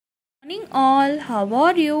Morning all, how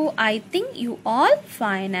are you? I think you all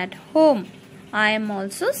fine at home. I am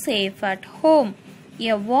also safe at home.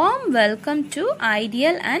 A warm welcome to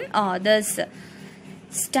Ideal and others.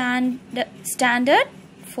 Standard,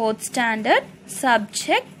 4th standard,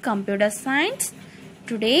 subject Computer Science.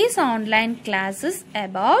 Today's online class is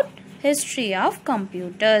about history of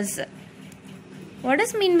computers. What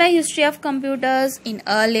does mean by history of computers? In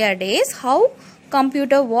earlier days, how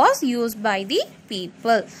computer was used by the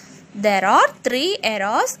people. There are 3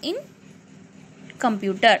 eras in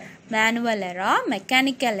computer: manual era,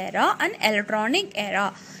 mechanical era and electronic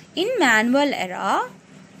era. In manual era,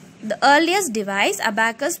 the earliest device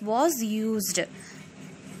abacus was used.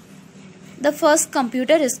 The first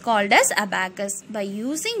computer is called as abacus. By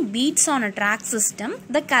using beads on a track system,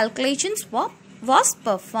 the calculations was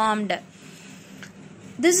performed.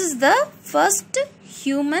 This is the first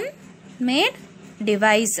human made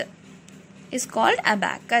device. Is called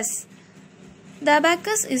abacus. The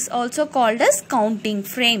abacus is also called as counting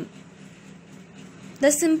frame.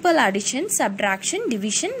 The simple addition, subtraction,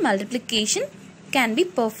 division, multiplication can be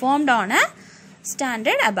performed on a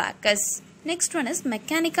standard abacus. Next one is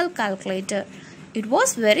mechanical calculator. It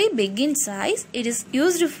was very big in size. It is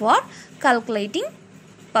used for calculating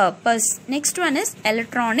purpose. Next one is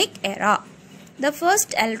electronic era. The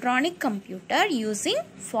first electronic computer using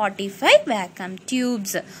 45 vacuum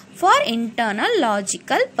tubes for internal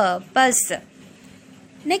logical purpose.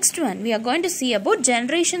 Next one, we are going to see about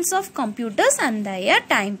generations of computers and their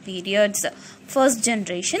time periods. First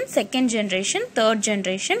generation, second generation, third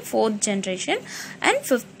generation, fourth generation and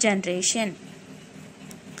fifth generation.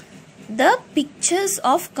 The pictures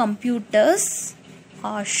of computers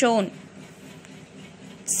are shown.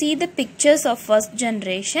 See the pictures of first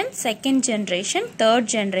generation, second generation, third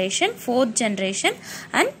generation, fourth generation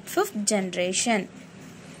and fifth generation.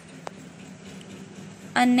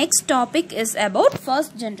 And next topic is about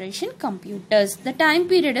first generation computers. The time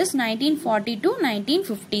period is 1940 to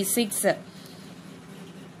 1956.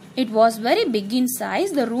 It was very big in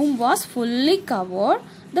size. The room was fully covered.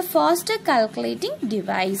 The faster calculating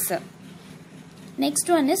device. Next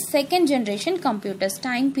one is second generation computers.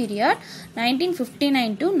 Time period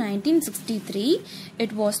 1959 to 1963.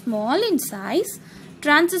 It was small in size.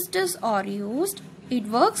 Transistors are used. It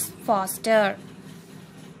works faster.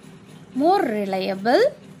 More reliable.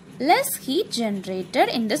 Less heat generated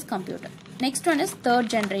in this computer. Next one is third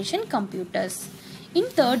generation computers. In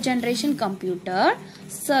third generation computer,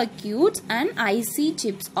 circuits and IC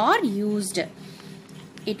chips are used.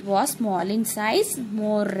 It was small in size,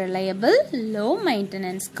 more reliable, low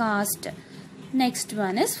maintenance cost. Next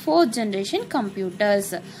one is fourth generation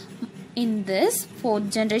computers. In this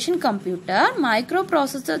fourth generation computer,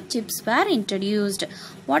 microprocessor chips were introduced.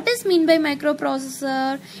 What is mean by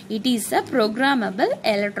microprocessor? It is a programmable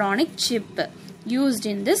electronic chip used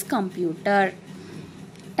in this computer.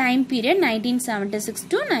 Time period 1976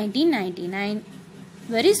 to 1999.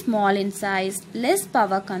 Very small in size, less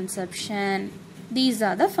power consumption. These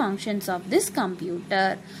are the functions of this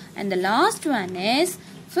computer. And the last one is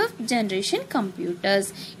fifth generation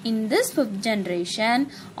computers. In this fifth generation,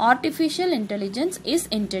 artificial intelligence is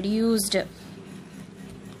introduced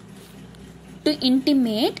to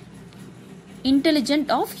intimate intelligence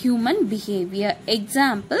of human behavior.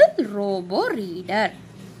 Example, robo-reader.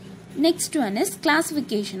 Next one is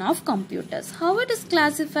classification of computers. How it is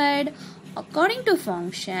classified? According to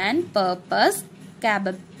function, purpose,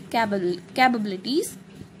 capabilities,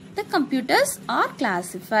 the computers are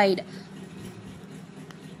classified.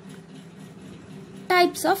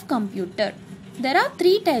 Types of computer. There are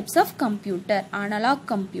 3 types of computer: analog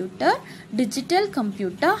computer, digital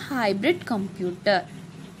computer, hybrid computer.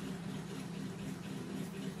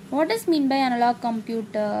 What is mean by analog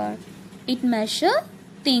computer? It measures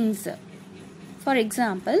things. For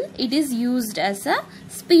example, it is used as a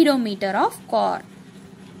speedometer of car.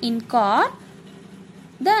 In car,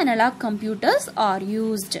 the analog computers are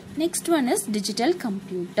used. Next one is digital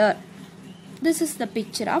computer. This is the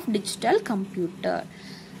picture of digital computer.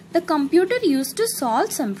 The computer used to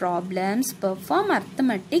solve some problems, perform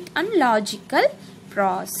arithmetic and logical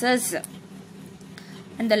process.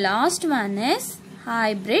 And the last one is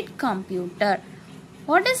hybrid computer.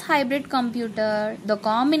 What is hybrid computer? The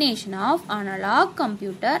combination of analog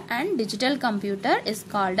computer and digital computer is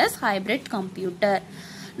called as hybrid computer.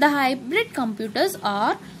 The hybrid computers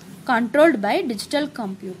are controlled by digital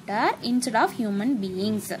computer instead of human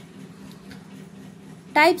beings.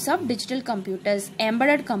 Types of digital computers: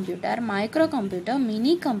 embedded computer, microcomputer,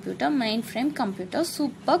 mini computer, mainframe computer,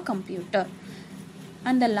 supercomputer.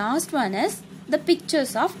 And the last one is the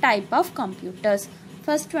pictures of type of computers.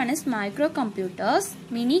 First one is microcomputers,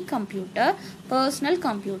 mini computer, personal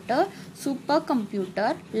computer,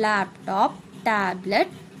 supercomputer, laptop, tablet.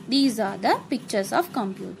 These are the pictures of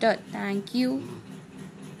computer. Thank you.